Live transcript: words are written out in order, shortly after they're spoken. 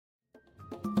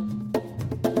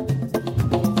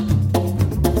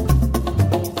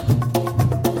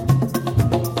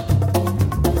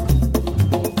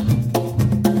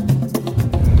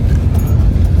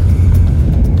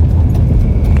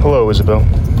Isabel.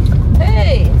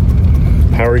 Hey,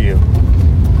 How are you?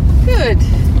 good.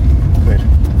 Good.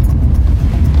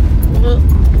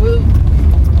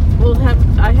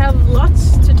 I have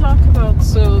lots to talk about,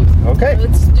 so Okay.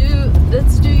 let's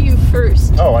do you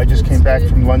first. Oh, I just came back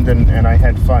from London and I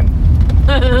had fun.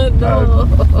 No.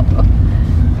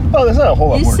 Oh, there's not a whole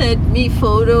lot You more. sent me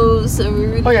photos. That were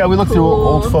really Oh yeah, we looked through cool.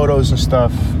 old photos and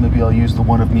stuff. Maybe I'll use the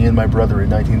one of me and my brother in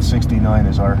 1969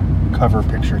 as our cover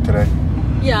picture today.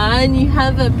 Yeah, and you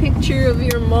have a picture of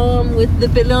your mom with the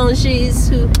Bélangers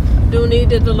who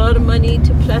donated a lot of money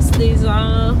to Place des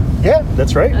Arts. Yeah,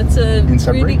 that's right. That's a In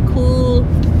Sudbury. really cool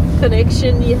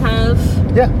connection you have.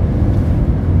 Yeah.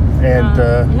 And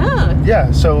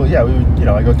so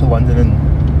I go to London and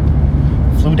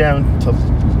flew down to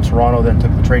Toronto, then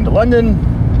took the train to London,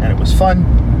 and it was fun.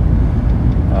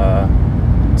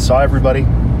 Saw everybody,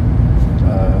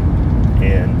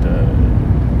 and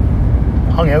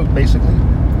hung out basically.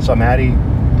 Saw Maddie,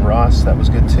 Ross, that was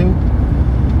good too.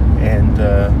 And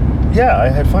I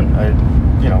had fun.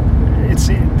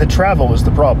 The travel was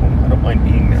the problem. I don't mind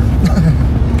being there.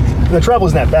 The travel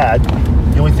isn't that bad.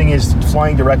 The only thing is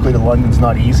flying directly to London's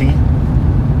not easy.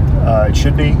 It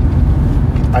should be.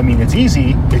 I mean, it's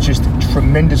easy. It's just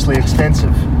tremendously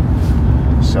expensive.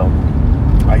 So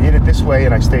I did it this way,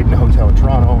 and I stayed in a hotel in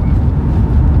Toronto,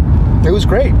 and it was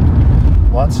great.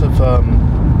 Lots of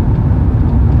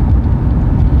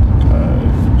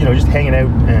just hanging out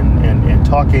and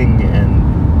talking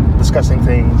and discussing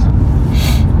things.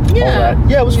 Yeah. All that.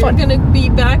 Yeah, it was fun. You're gonna be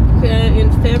back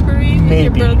in February with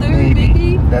your brother,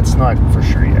 maybe? That's not for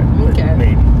sure yet. But Okay.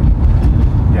 maybe.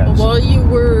 Yeah. While you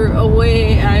were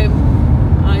away, I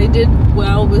did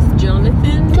well with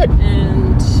Jonathan. Good.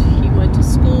 And he went to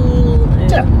school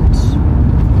and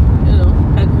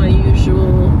had my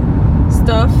usual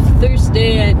stuff.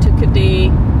 Thursday I took a day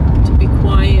to be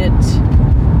quiet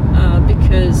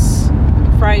because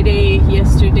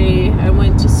yesterday I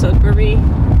went to Sudbury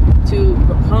to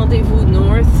Rendezvous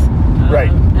North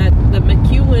at the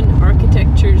MacEwan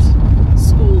Architecture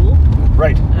School.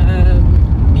 Right.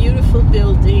 Beautiful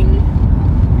building,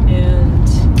 and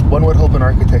One would hope an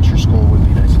architecture school would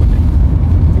be nice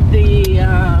looking.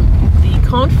 the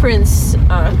conference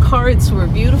cards were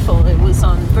beautiful. It was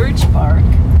on birch bark.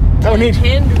 Oh, neat.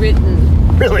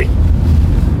 Handwritten. Really?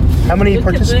 How many Look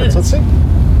at participants? this. Let's see.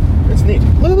 That's neat.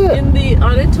 Look at that. In the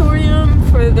auditorium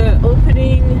for the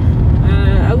opening,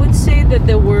 I would say that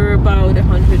there were about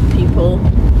 100 people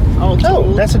all told.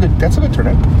 Oh, that's a good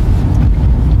turnout.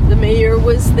 The mayor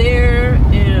was there,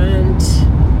 and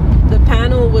the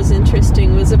panel was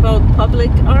interesting. It was about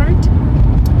public art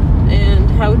and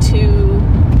how to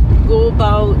go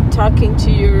about talking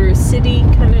to your city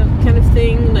kind of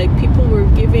thing. Like, people were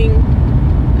giving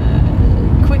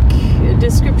quick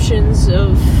descriptions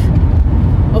of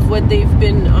what they've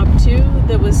been up to.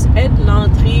 There was Ed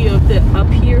Landry of the Up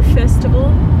Here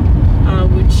Festival,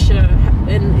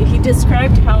 and he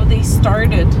described how they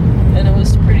started, and it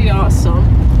was pretty awesome.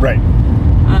 Right.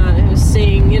 He was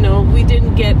saying, we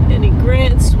didn't get any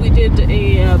grants. We did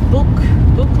a book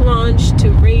launch to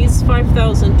raise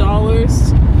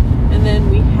 $5,000, and then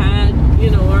we had,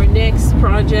 our next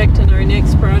project and our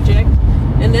next project,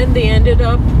 and then they ended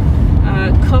up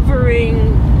covering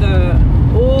the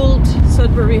old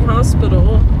Sudbury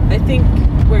Hospital, I think,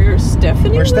 where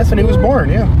Stephanie was born,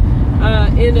 yeah.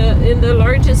 In the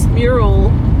largest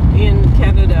mural in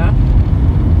Canada.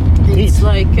 It's Neat.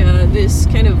 like this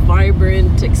kind of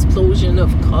vibrant explosion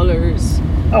of colors.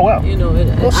 Oh, wow.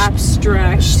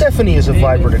 Abstract. Stephanie is a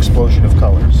vibrant explosion of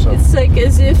colors. So. It's like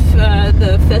as if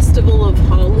the Festival of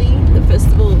Holly, the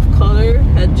Festival of Color,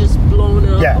 had just blown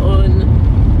up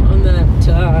on that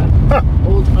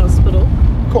old hospital.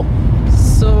 Cool.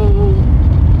 So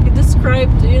he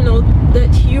described,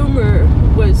 that humor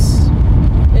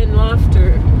and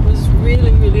laughter was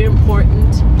really, really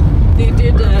important. They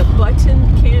did a button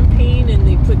campaign, and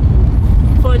they put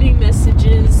funny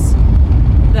messages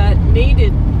that made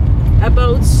it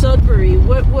about Sudbury.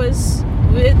 What was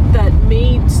it that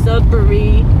made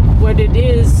Sudbury what it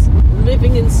is?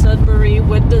 Living in Sudbury,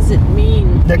 what does it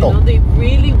mean? Nickel. They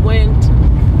really went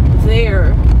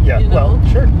there. Yeah, well,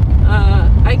 sure.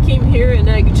 I came here and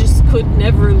I just could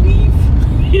never leave.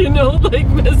 Like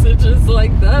messages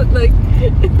like that, like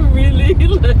really,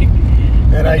 like.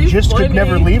 And I just could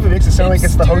never leave. It makes it sound like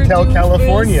it's the Hotel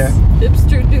California.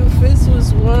 Hipster Doofus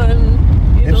was one.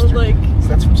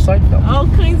 That's from Seinfeld. All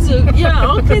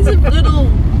kinds of little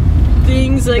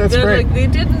things like That's that. great. Like, they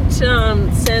didn't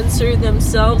censor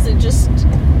themselves. They just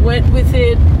went with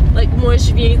it. Like, moi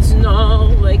je viens du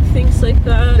Nord, like things like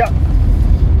that. Yeah.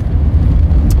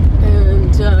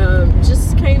 And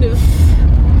just kind of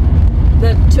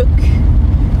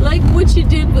like what you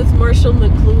did with Marshall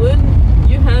McLuhan.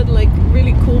 You had like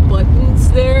really cool buttons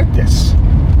there. Yes.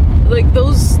 Like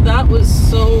that was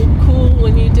so cool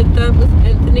when you did that with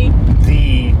Anthony.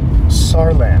 The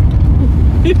Sarland.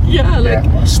 Yeah, like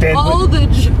all the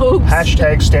jokes.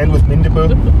 Hashtag stand with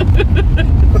Mindaboo.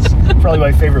 That's probably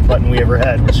my favorite button we ever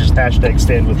had, was just hashtag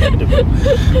stand with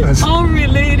Mindaboo. All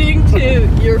relating to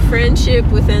your friendship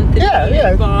with Anthony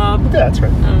and Bob. Yeah, that's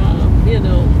right. You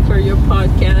know, for your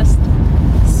podcast.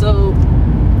 So,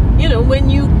 you know, when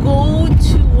you go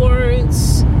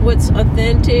towards what's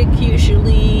authentic,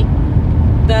 usually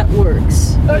that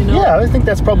works. You know? Yeah, I think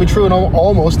that's probably true in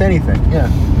almost anything. Yeah.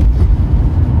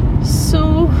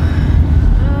 So,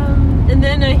 and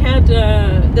then I had,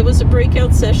 there was a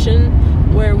breakout session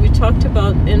where we talked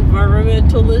about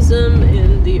environmentalism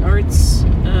in the arts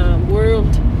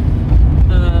world.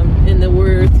 And there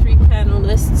were 3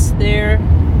 panelists there,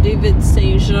 David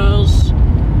St. George,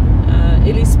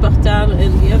 Elise Portal,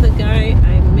 and the other guy,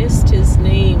 I missed his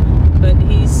name, but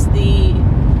he's the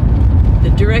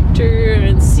director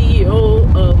and CEO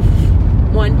of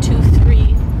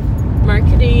 123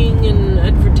 Marketing and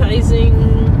Advertising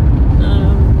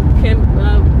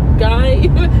guy.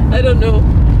 I don't know.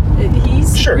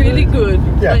 He's really good.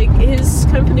 Yeah. Like, his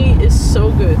company is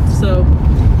so good. So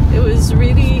it was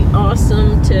really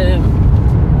awesome to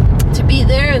be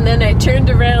there. And then I turned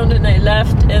around and I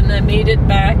left, and I made it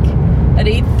back at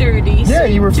 8:30. Yeah,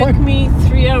 you were fine. It took me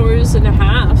 3 hours and a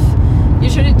half.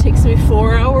 Usually it takes me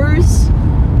 4 hours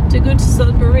to go to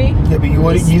Sudbury. Yeah, but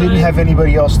you didn't have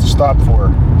anybody else to stop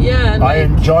for. Yeah.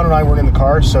 John and I weren't in the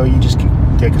car, so you just can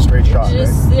take a straight shot, right?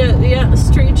 Yeah, a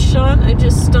straight shot. I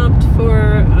just stopped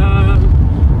for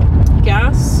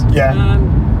gas. Yeah.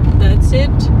 That's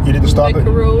it. You didn't stop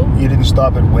You didn't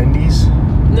stop at Wendy's?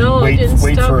 No, I didn't stop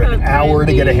wait for an hour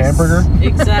Wendy's. to get a hamburger?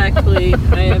 Exactly.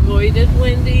 I avoided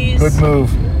Wendy's. Good move.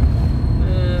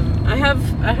 I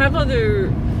have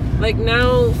other, like,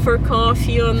 now for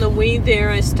coffee on the way there,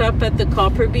 I stop at the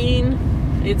Copper Bean.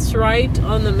 It's right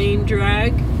on the main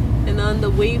drag, and on the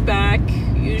way back,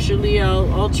 usually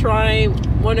I'll try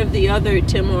one of the other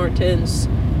Tim Hortons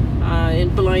in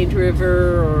Blind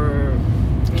River, or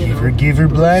give her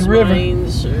Blind River.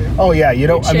 Oh yeah, you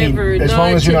don't. Whichever, as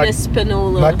long as you're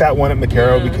not that one at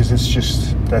McCarroll, because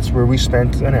that's where we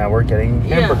spent an hour getting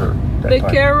hamburger.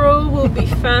 McCarroll will be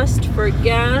fast for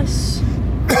gas.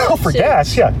 Oh, for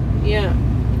gas, yeah. Yeah.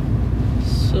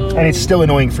 So. And it's still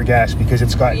annoying for gas because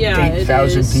it's got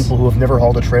 8,000 people who have never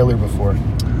hauled a trailer before.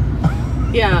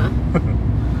 Yeah.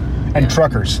 And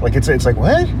truckers, like it's like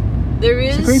what? There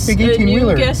is a great big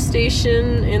 18-wheeler. New gas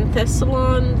station in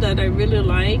Thessalon that I really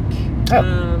like.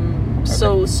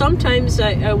 So sometimes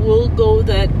I will go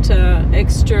that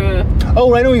extra.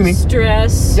 Oh, I know what you mean.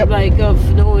 Stress, like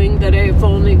of knowing that I've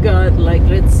only got, like,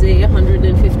 let's say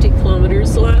 150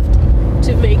 kilometers left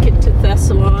to make it to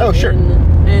Thessalon. Oh, sure.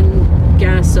 And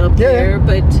gas up there,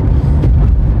 but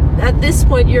at this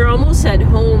point you're almost at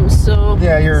home, so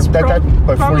you're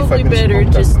probably better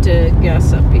just to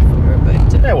gas up before.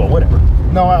 But yeah, well, whatever.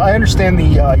 No, I understand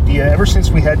the idea. Ever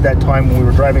since we had that time when we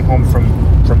were driving home from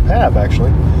PAB,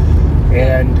 actually,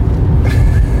 and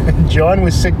John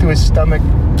was sick to his stomach,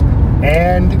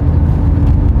 and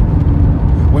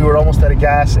we were almost out of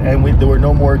gas, and there were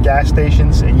no more gas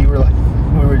stations, and you were like,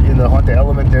 we were in the Honda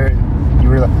Element there, and you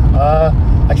were like,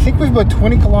 I think we've about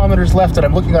 20 kilometers left, and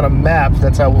I'm looking on a map.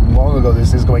 That's how long ago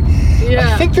this is going.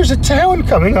 I think there's a town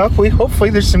coming up. Hopefully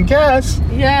there's some gas.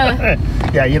 Yeah.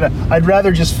 Yeah, I'd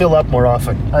rather just fill up more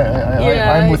often.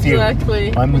 I'm with you.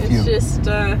 Exactly. I'm with you. It's just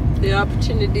the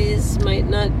opportunities might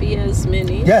not be as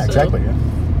many. Yeah, exactly. Yeah.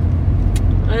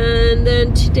 And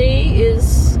then today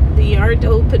is the art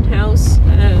open house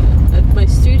at my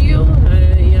studio.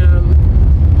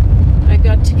 I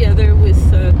got together with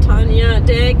Tanya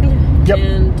Daigle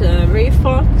and Ray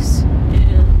Fox,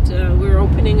 and we're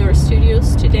opening our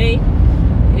studios today.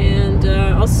 And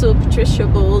also Patricia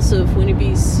Bowles of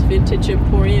Winniebee's Vintage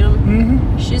Emporium.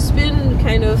 Mm-hmm. She's been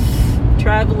kind of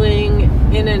traveling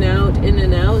in and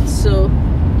out, so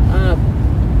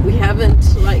we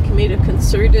haven't made a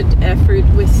concerted effort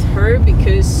with her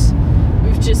because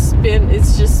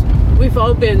we've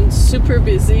all been super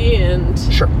busy, and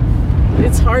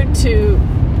it's hard to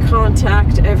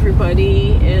contact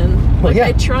everybody, and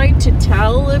I tried to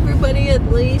tell everybody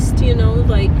at least,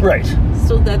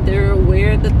 so that they're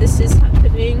aware that this is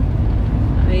happening.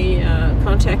 I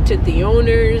contacted the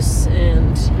owners,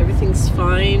 and everything's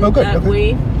fine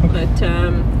way. But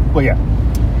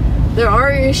there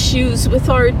are issues with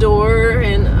our door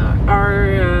and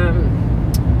our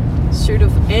sort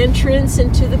of entrance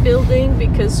into the building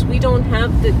because we don't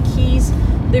have the keys.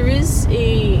 There is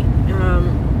a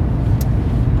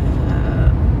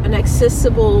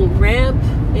accessible ramp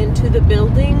into the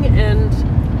building and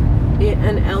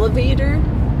an elevator,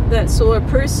 that so a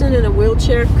person in a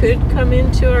wheelchair could come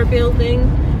into our building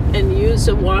and use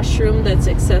a washroom that's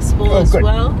accessible as good.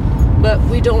 well. But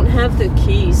we don't have the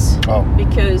keys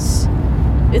because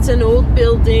it's an old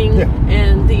building,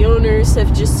 and the owners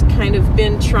have just kind of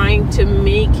been trying to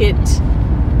make it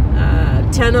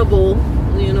tenable,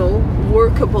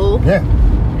 workable. Yeah.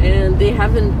 And they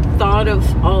haven't thought of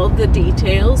all the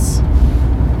details.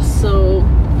 So,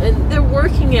 and they're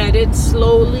working at it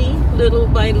slowly, little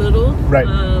by little. Right.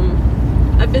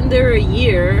 I've been there a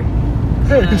year.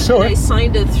 And I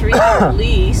signed a 3-year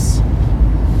lease,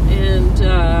 and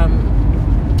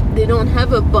they don't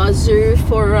have a buzzer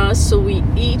for us, so we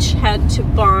each had to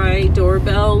buy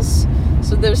doorbells.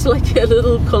 So there's like a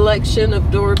little collection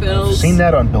of doorbells. I've seen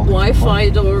that on buildings. Wi-Fi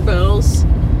doorbells,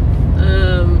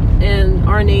 and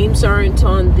our names aren't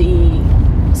on the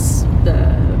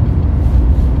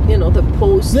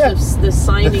posts, the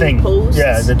signing posts.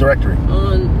 Yeah, the directory.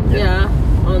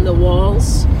 On the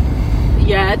walls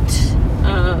yet.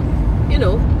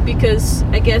 Because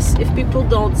I guess if people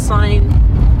don't sign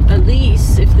a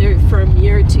lease, if they're from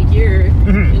year to year,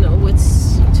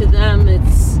 what's to them,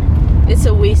 it's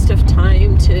a waste of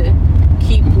time to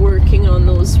keep working on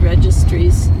those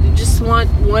registries. You just want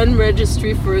one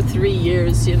registry for 3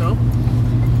 years,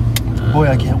 Boy,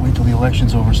 I can't wait till the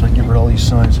election's over so I can get rid of all these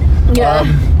signs. Yeah.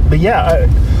 But yeah,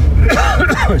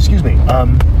 excuse me.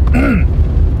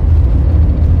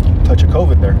 Touch of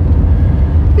COVID there.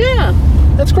 Yeah.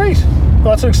 That's great.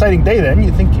 Well, that's an exciting day then.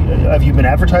 You think, have you been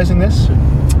advertising this?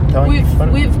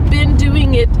 We've been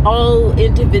doing it all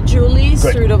individually,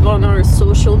 sort of on our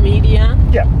social media.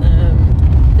 Yeah.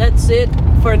 That's it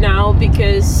for now,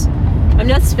 because I'm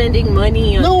not spending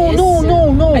money on this.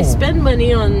 No. I spend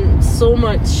money on so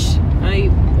much. I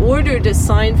ordered a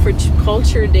sign for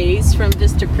Culture Days from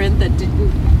Vistaprint that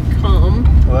didn't come.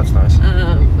 Oh, that's nice.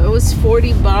 It was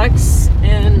 $40,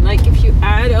 and like if you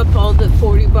add up all the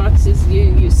 $40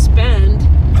 you spend,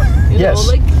 you know,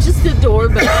 like just the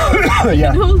doorbell,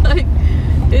 yeah. you know, like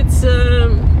it's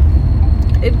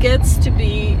it gets to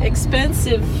be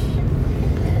expensive.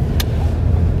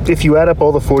 If you add up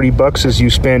all the $40 as you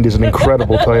spend is an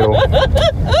incredible title.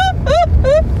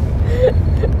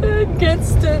 It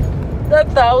gets to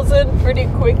 1,000 pretty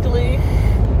quickly.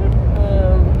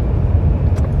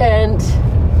 And,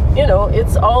 you know,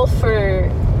 it's all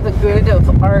for the good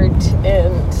of art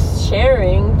and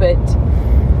sharing, but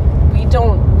we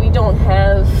don't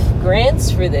have grants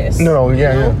for this. No,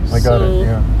 yeah, I got it,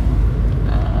 yeah.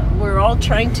 We're all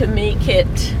trying to make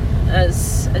it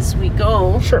as we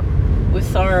go. Sure.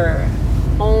 With our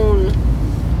own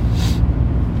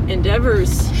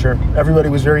endeavors. Sure. Everybody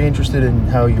was very interested in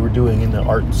how you were doing in the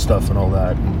art stuff and all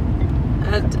that.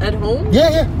 At home?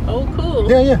 Yeah. Oh, cool.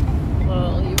 Yeah.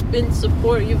 Well,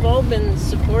 you've all been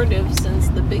supportive since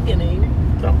the beginning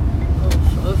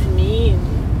of me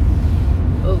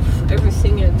and of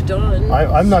everything I've done.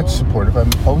 I'm not supportive. I'm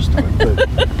opposed to it,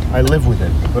 but I live with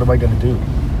it. What am I going to do?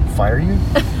 Fire you?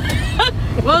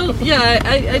 Well, yeah,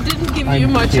 I didn't give you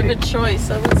much of a choice.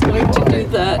 I was going to do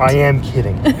that. I am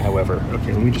kidding, however.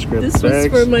 Okay, let me just grab this the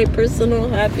bags. was for my personal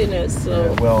happiness,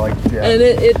 so. Yeah, and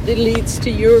it leads to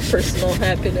your personal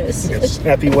happiness. Yes.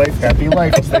 Happy wife, happy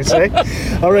life, as they say.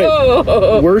 All right.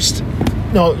 Oh. Worst.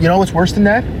 No, you know what's worse than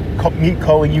that? Me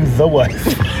calling you the wife,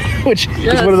 which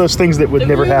is one of those things that would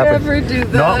never happen. Never do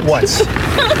that. Not once.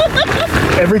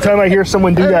 Every time I hear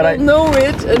someone do that, I will know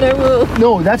it, and I will.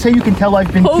 No, that's how you can tell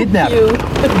I've been kidnapped. You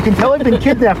can tell I've been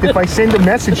kidnapped if I send a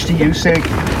message to you saying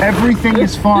everything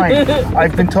is fine.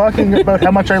 I've been talking about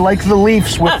how much I like the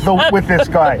Leafs with this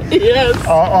guy. Yes.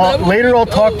 Later, I'll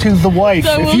talk to the wife.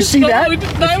 If you see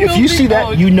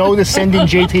that, you know to send in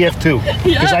JTF2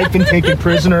 because I've been taken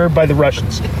prisoner by the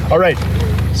Russians. All right.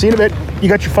 See you in a bit. You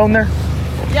got your phone there?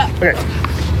 Yeah. Okay.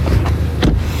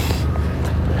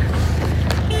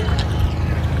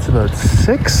 It's about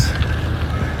 6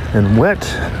 and wet.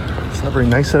 It's not very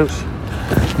nice out.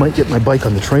 Might get my bike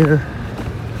on the trainer.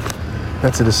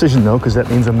 That's a decision though, because that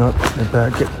means I'm not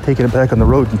taking it back on the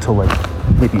road until like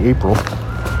maybe April.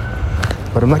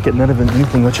 But I'm not getting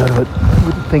anything much out of it. I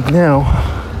wouldn't think now.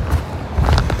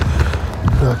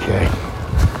 Okay.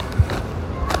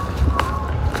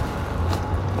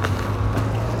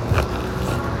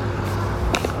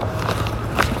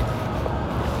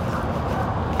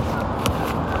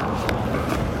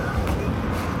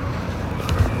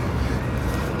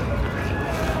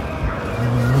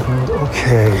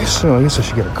 Okay, so I guess I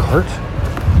should get a cart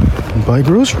and buy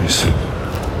groceries.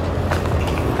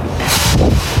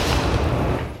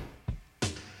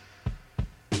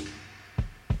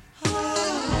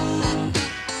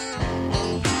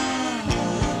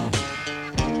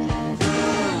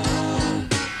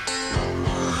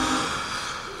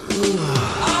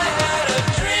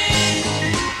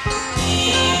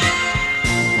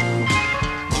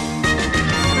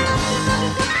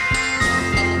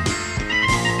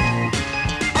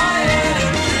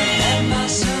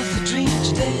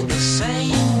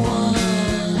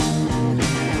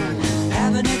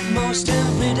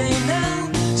 every day now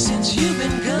since you've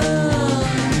been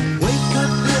gone. Wake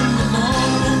up in the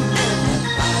morning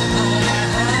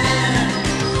and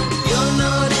you're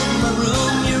not in my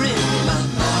room, you're in my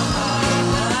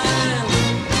mind.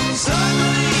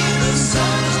 Suddenly the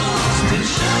sun has lost its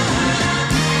shine.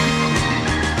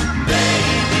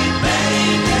 Baby,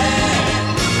 baby,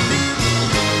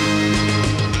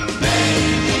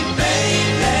 baby,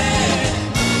 baby,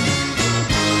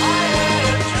 I had a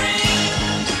dream.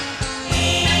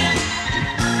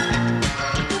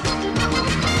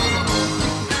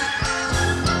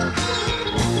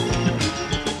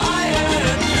 I had a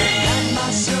dream. Had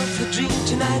myself a dream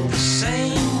tonight, the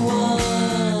same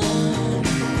one.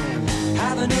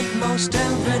 Having it most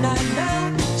every night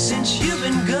now since you've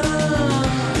been gone.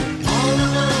 All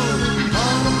alone,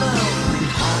 high.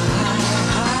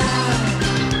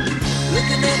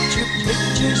 Looking at your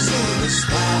pictures in the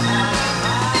sky.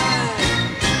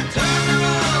 Turned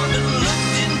around and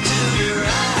looked into your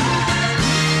eyes.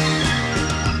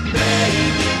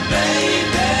 Baby,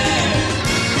 baby.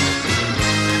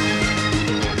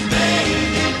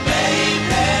 Baby,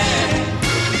 baby,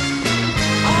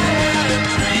 I had a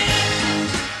dream.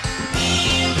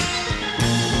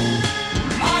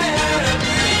 I had a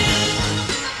dream.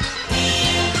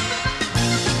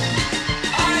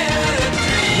 I had a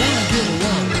dream. Won't get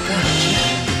along without you.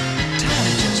 Tired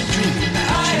of just dreaming about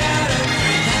you. I had a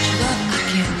dream. Without your love, I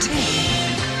can't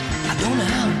take. I don't know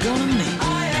how I'm gonna make it. I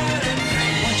had a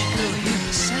dream. Want your girl here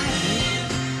beside me.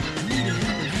 I need a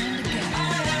helping hand to guide. I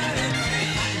had a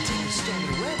dream. I can take a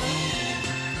stormy weather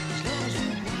as long as we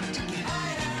walk together. I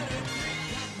had a dream.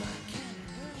 Got my candle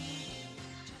burning.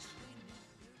 Just waiting.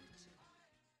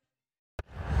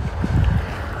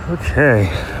 Okay,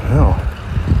 well,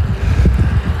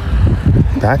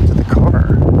 back to the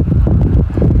car.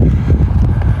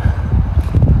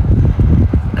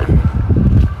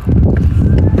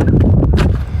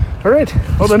 All right,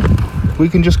 well then, we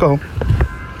can just go home.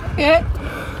 Yeah.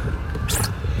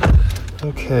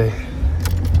 Okay.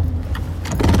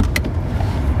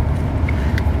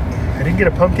 I didn't get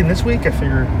a pumpkin this week. I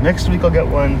figure next week I'll get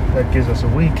one. That gives us a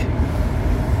week.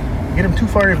 You get them too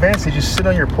far in advance, they just sit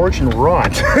on your porch and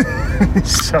rot.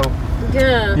 So,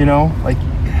 Yeah. you know, like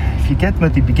if you get them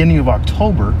at the beginning of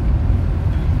October,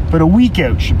 but a week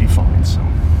out should be fine. So,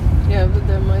 Yeah, but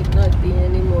there might not be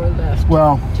any more left.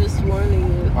 well, Just warning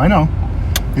you. I know.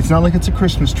 It's not like it's a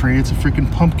Christmas tree. It's a freaking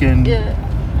pumpkin Yeah.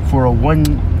 for a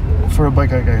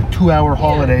 2-hour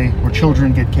holiday where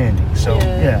children get candy. So,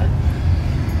 Yeah.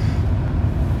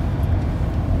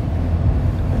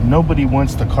 And nobody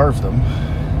wants to carve them.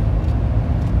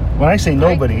 When I say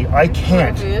nobody, I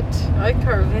can't. I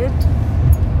carve it.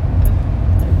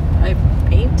 I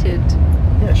painted.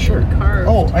 Yeah, sure. and carved.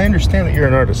 Oh, I understand that you're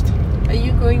an artist. Are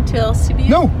you going to LCB?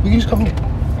 No, we can just go home.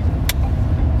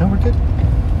 No, we're good.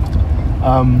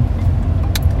 What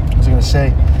was I going to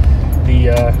say?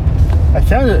 I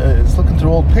found I was looking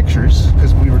through old pictures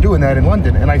because we were doing that in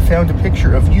London, and I found a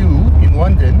picture of you in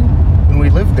London when we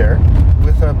lived there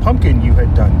with a pumpkin you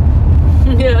had done.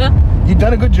 Yeah. You'd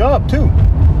done a good job too.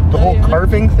 The whole yeah.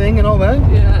 carving thing and all that.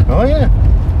 Yeah. Oh yeah.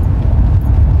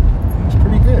 It was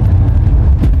pretty good.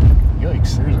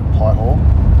 Yikes! There's a pothole.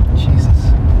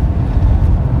 Jesus.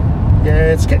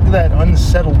 Yeah, it's getting to that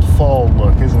unsettled fall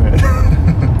look, isn't it?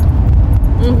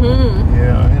 Mm-hmm.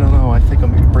 Yeah, I don't know. I think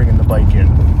I'm bringing the bike in.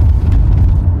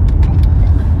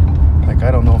 Like,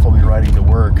 I don't know if I'll be riding to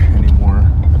work anymore.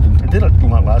 I did it a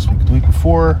lot last week, the week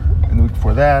before, and the week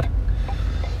before that.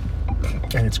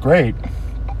 And it's great.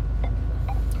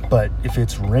 But if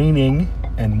it's raining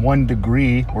and 1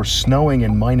 degree or snowing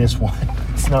and -1,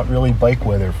 it's not really bike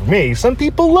weather for me. Some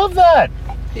people love that.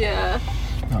 Yeah.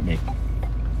 Not me.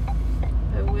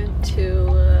 I went to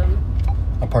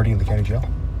A party in the county jail.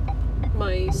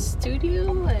 my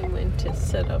studio. I went to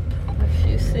set up a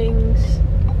few things.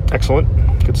 Excellent.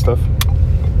 Good stuff.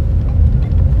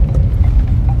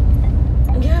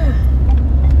 Yeah.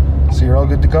 So you're all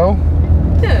good to go?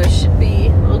 Yeah, it should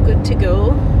be all good to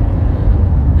go.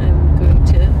 I'm going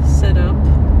to set up a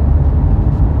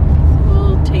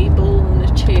little table and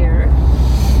a chair.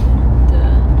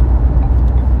 And,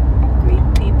 greet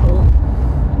people.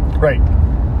 Right.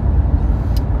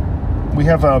 We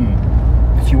have,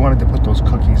 if you wanted to put those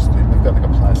cookies, we've got like a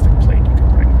plastic plate. You can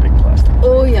bring a big plastic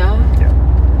plate. Oh, yeah. Yeah.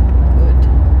 Good.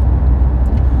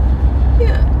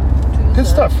 Yeah. do Good that.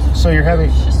 stuff. So you're having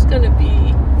It's just going to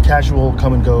be casual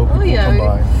come and go. People come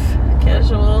by.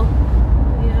 casual.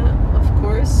 Yeah, of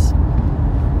course.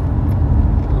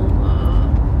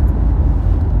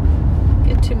 I'll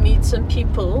get to meet some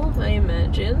people, I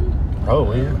imagine.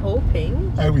 Oh, I'm yeah.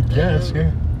 hoping. I would guess,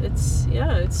 yeah. It's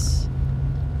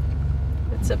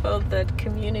about that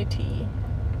community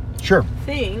Sure.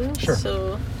 thing. Sure.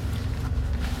 So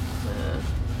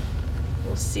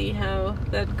we'll see how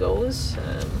that goes.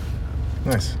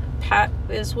 Nice. Pat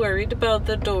is worried about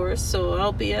the door, so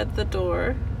I'll be at the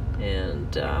door,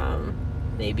 and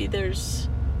maybe there's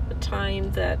a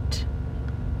time that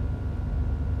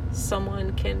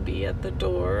someone can be at the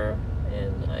door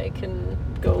and I can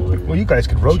go and Well, you guys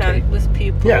could rotate. chat with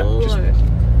people. Yeah, just- or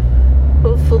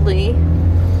hopefully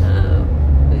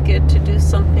we get to do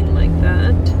something like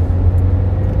that.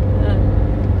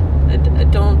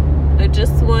 I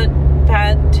just want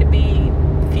Pat to be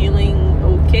feeling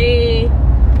okay.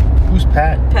 Who's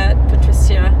Pat? Pat,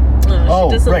 Patricia. Oh,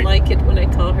 she doesn't right. like it when I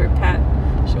call her Pat.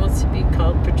 She wants to be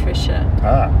called Patricia.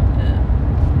 Ah.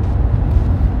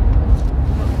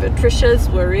 Patricia's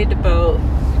worried about,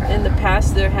 in the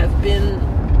past there have been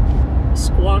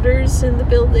squatters in the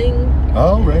building.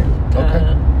 Oh, right.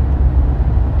 Okay.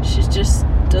 She just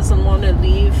doesn't want to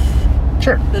leave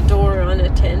Sure. the door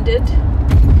unattended.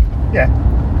 Yeah.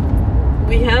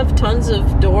 We have tons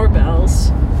of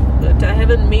doorbells, but I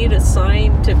haven't made a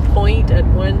sign to point at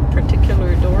one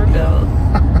particular doorbell.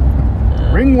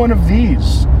 Ring one of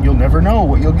these. You'll never know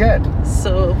what you'll get.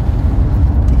 So,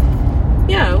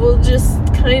 yeah, we'll just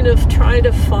kind of try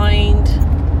to find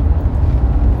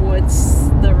what's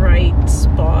the right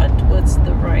spot, what's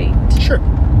the right Sure.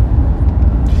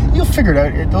 You'll figure it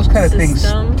out. Those kind of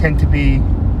System. things tend to be,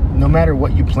 no matter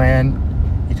what you plan,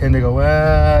 you tend to go,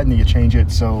 and then you change it.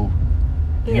 So,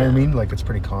 you know what I mean? Like, it's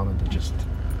pretty common to just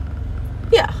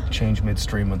Yeah. change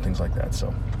midstream and things like that.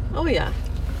 So, Oh, yeah.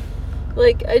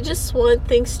 Like, I just want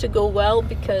things to go well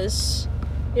because,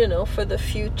 you know, for the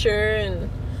future, and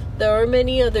there are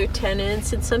many other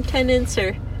tenants, and some tenants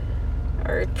are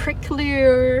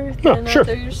pricklier than sure.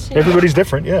 others. you know. Everybody's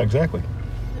different. Yeah, exactly.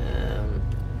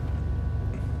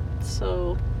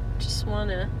 So, just want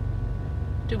to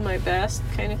do my best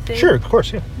kind of thing. Sure, of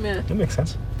course. Yeah, Yeah. that makes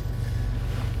sense.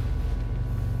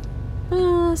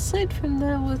 Aside from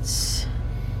that, what's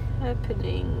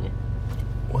happening?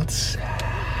 What's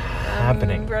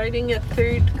happening? I'm writing a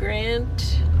third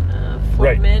grant for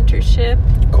Right. mentorship.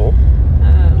 Cool.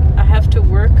 I have to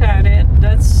work at it.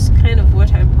 That's kind of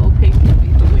what I'm hoping to be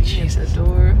doing Jesus. at the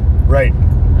door Right.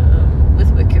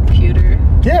 with my computer.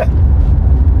 Yeah.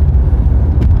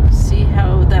 See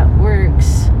how that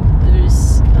works.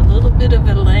 There's a little bit of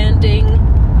a landing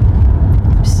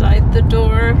beside the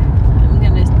door. I'm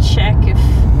gonna check if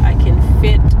I can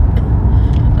fit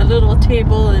a little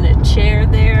table and a chair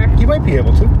there. You might be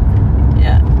able to.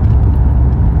 Yeah.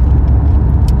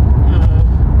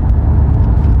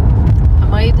 I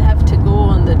might have to go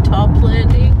on the top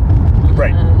landing on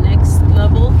Right. the next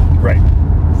level. Right.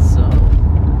 So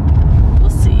we'll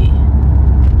see.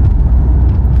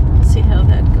 We'll see how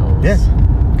that goes. Yeah.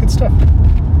 Good stuff.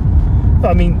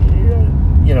 Well, I mean,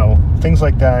 you know, things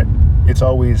like that, it's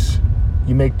always,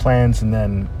 you make plans and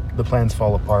then the plans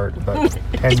fall apart about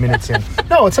 10 minutes in.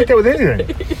 No, it's like that with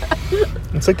anything.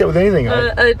 It's like that with anything.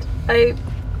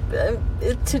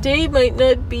 Today might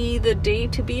not be the day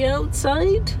to be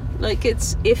outside. Like,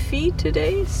 it's iffy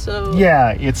today, so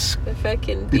yeah, it's if I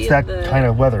can be it's in that the kind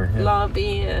of weather. Yeah.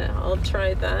 lobby, I'll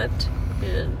try that.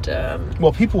 And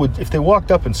Well, people would, if they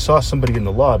walked up and saw somebody in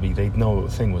the lobby, they'd know a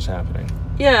thing was happening.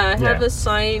 yeah, I have Yeah. a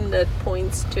sign that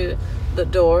points to the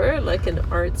door, like an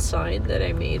art sign that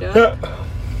I made up.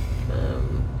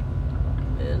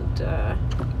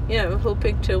 Yeah, I'm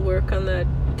hoping to work on that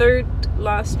third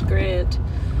last grant.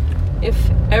 If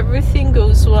everything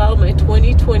goes well, my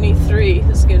 2023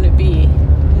 is going to be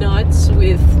nuts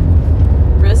with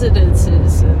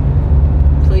residences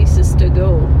and places to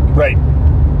go Right.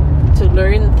 to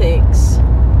learn things.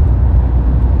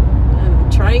 I'm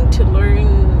trying to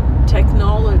learn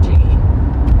technology,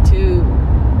 to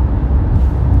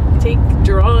take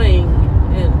drawing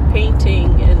and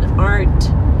painting and art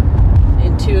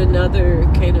into another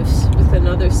kind of, with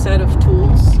another set of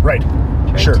tools. Right.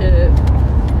 Try Sure. to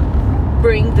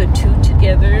bring the two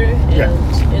together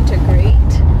and integrate.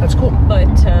 That's cool. But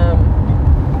I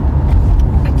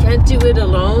can't do it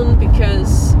alone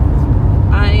because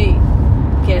I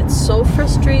get so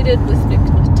frustrated with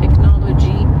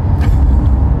technology.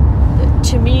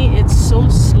 To me, it's so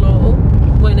slow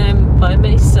when I'm by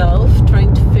myself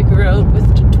trying to figure out with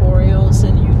tutorials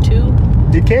and YouTube.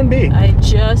 It can be. I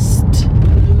just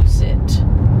lose it,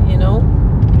 you know?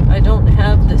 I don't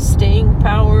have the staying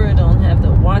power, I don't have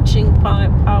the watching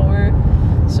power.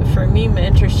 So for me,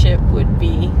 mentorship would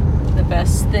be the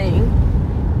best thing.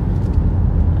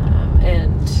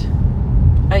 And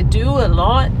I do a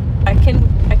lot. I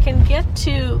can get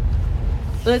to,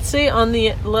 let's say on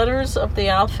the letters of the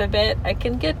alphabet, I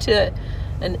can get to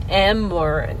an M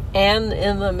or an N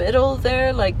in the middle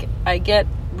there. Like, I get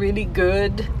really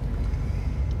good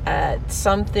at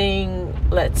something,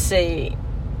 let's say,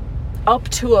 up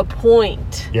to a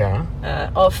point Yeah.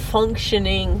 of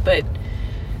functioning, but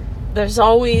there's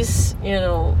always,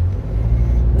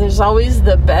 there's always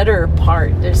the better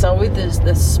part. There's always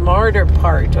the smarter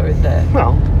part, or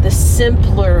Well, the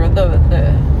simpler,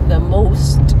 the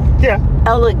most yeah,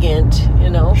 elegant,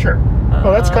 sure.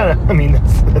 Well, that's kind of, I mean,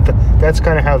 that's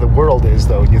kind of how the world is,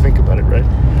 though, when you think about it, right?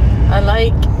 I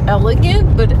like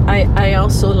elegant, but I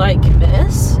also like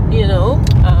mess,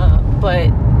 but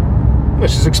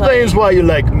Which explains why you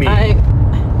like me.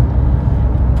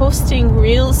 Posting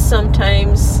reels,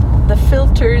 sometimes the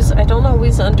filters, I don't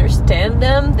always understand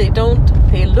them.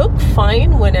 They look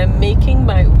fine when I'm making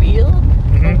my reel,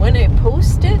 but when I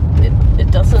post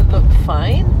it doesn't look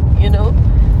fine,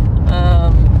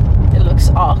 it looks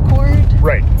awkward.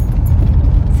 Right.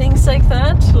 Things like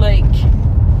that, like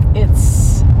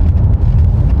it's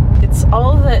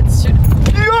all that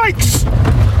Yikes!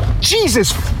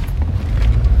 Jesus!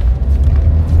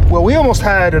 Well, we almost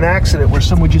had an accident where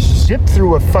someone just zipped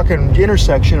through a fucking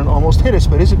intersection and almost hit us,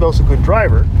 but Isabel's a good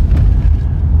driver.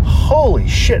 Holy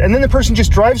shit. And then the person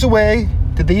just drives away.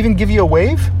 Did they even give you a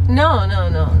wave? No.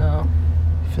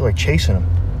 I feel like chasing them.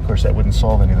 Of course, that wouldn't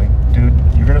solve anything. Dude,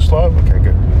 you're gonna slow? Okay,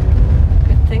 good.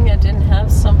 Good thing I didn't have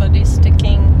somebody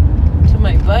sticking to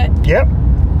my butt. Yep.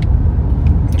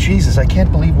 Jesus, I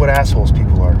can't believe what assholes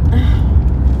people are.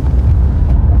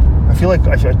 I feel like,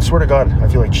 I swear to God, I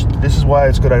feel like this is why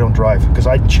it's good I don't drive, because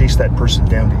I'd chase that person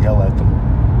down to yell at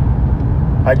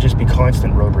them. I'd just be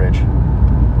constant road rage.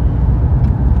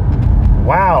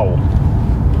 Wow.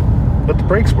 But the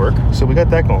brakes work, so we got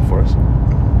that going for us.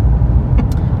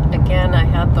 Again, I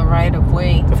had the right of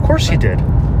way. Of course you did.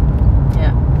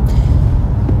 Yeah.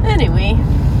 Anyway.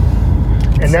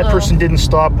 And that So- person didn't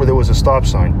stop where there was a stop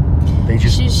sign. They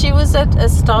just, She was at a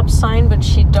stop sign, but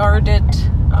she darted.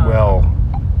 well,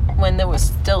 When there was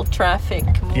still traffic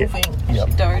Yeah, moving, yep.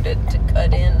 she darted to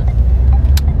cut in.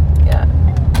 Yeah.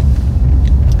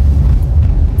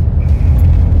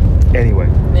 anyway.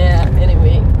 Yeah.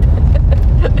 Anyway.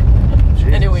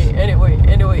 Jesus.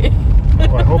 Anyway.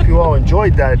 Well, I hope you all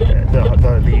enjoyed that,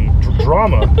 the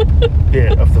drama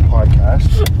bit of the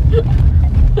podcast.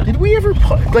 Did we ever,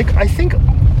 I think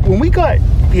when we got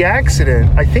the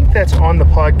accident, I think that's on the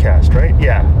podcast, right?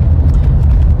 Yeah.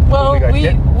 Well, we got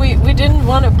hit. we didn't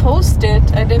want to post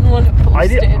it. I didn't want to post I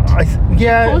did. it.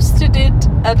 Yeah. Posted it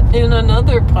in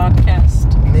another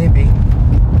podcast. Maybe.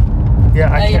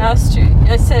 Yeah, I I can't. asked you.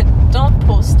 I said, don't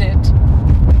post it.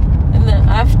 And then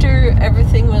after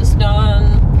everything was done,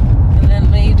 and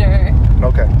then later,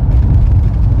 Okay,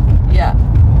 yeah,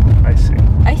 I see.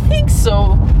 I think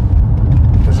so.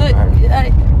 Doesn't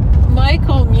matter.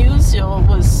 Michael Musial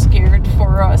was scared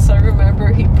for us. I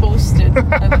remember he posted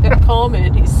a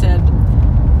comment. He said,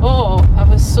 "Oh, I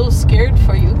was so scared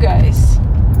for you guys."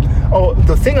 Oh,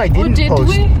 the thing I didn't did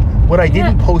post. we? What I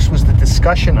didn't Yeah. post was the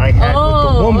discussion I had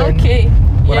with the woman. Okay.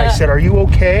 When I Yeah. said, "Are you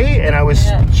okay?" and I was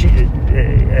Yeah.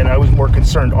 I was more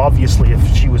concerned, obviously,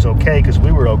 if she was okay because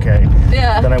we were okay,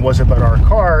 Yeah. than I was about our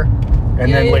car. And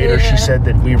Yeah, then yeah, later yeah. she said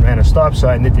that we ran a stop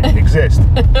sign that didn't exist.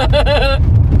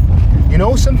 You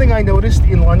know something I noticed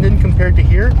in London compared to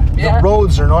here? Yeah. The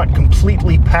roads are not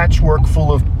completely patchwork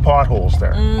full of potholes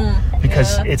there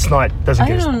because yeah. it's not doesn't I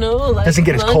get as, don't know. Like doesn't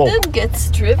get as cold. London gets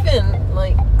driven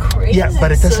like crazy. yeah,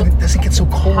 but it so doesn't get so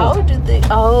cold. How did they?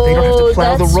 Oh, They don't have to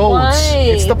plow the that's roads. Why.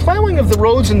 It's the plowing of the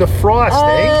roads and the frost,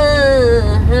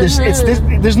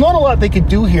 eh? There's not a lot they could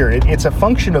do here. It's a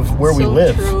function of where we So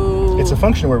live. true. It's a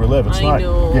function of where we live. It's I not.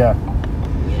 know. Yeah.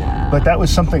 Yeah. But that was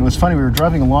something. It was funny. We were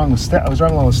driving along with I was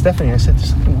driving along with Stephanie. And I said, "There's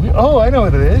something weird." "Oh, I know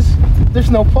what it is.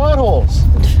 There's no potholes."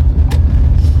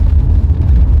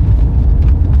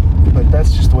 But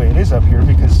that's just the way it is up here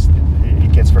because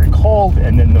it gets very cold,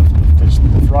 and then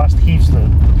the frost heaves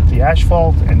the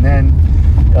asphalt, and then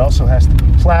it also has to be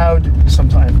plowed.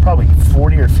 Sometimes probably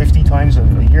 40 or 50 times a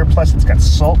year. Plus, it's got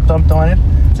salt dumped on it.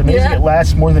 It's amazing Yeah. it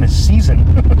lasts more than a season.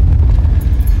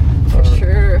 For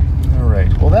sure. All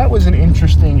right. Well, that was an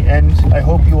interesting end. I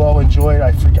hope you all enjoyed.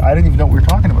 I didn't even know what we were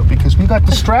talking about because we got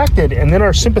distracted, and then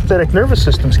our sympathetic nervous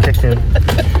systems kicked in.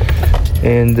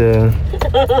 And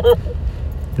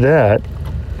that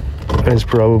is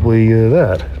probably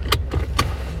that.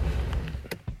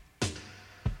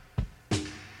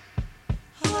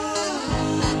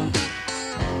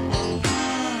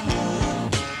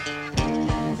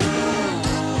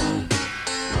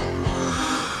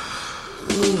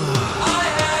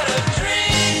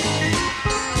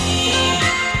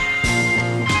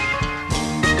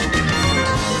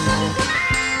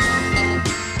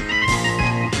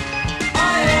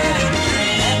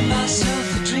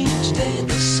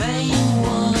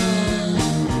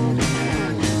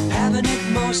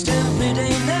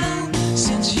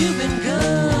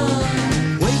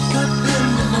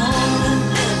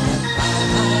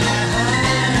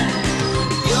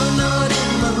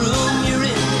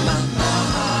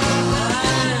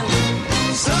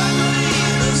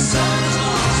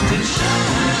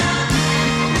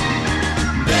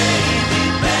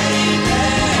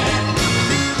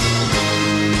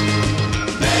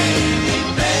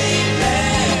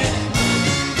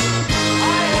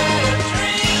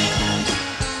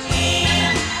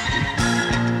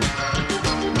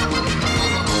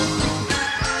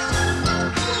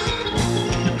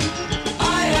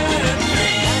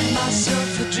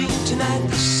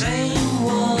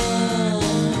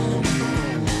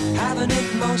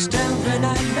 almost every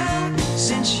night.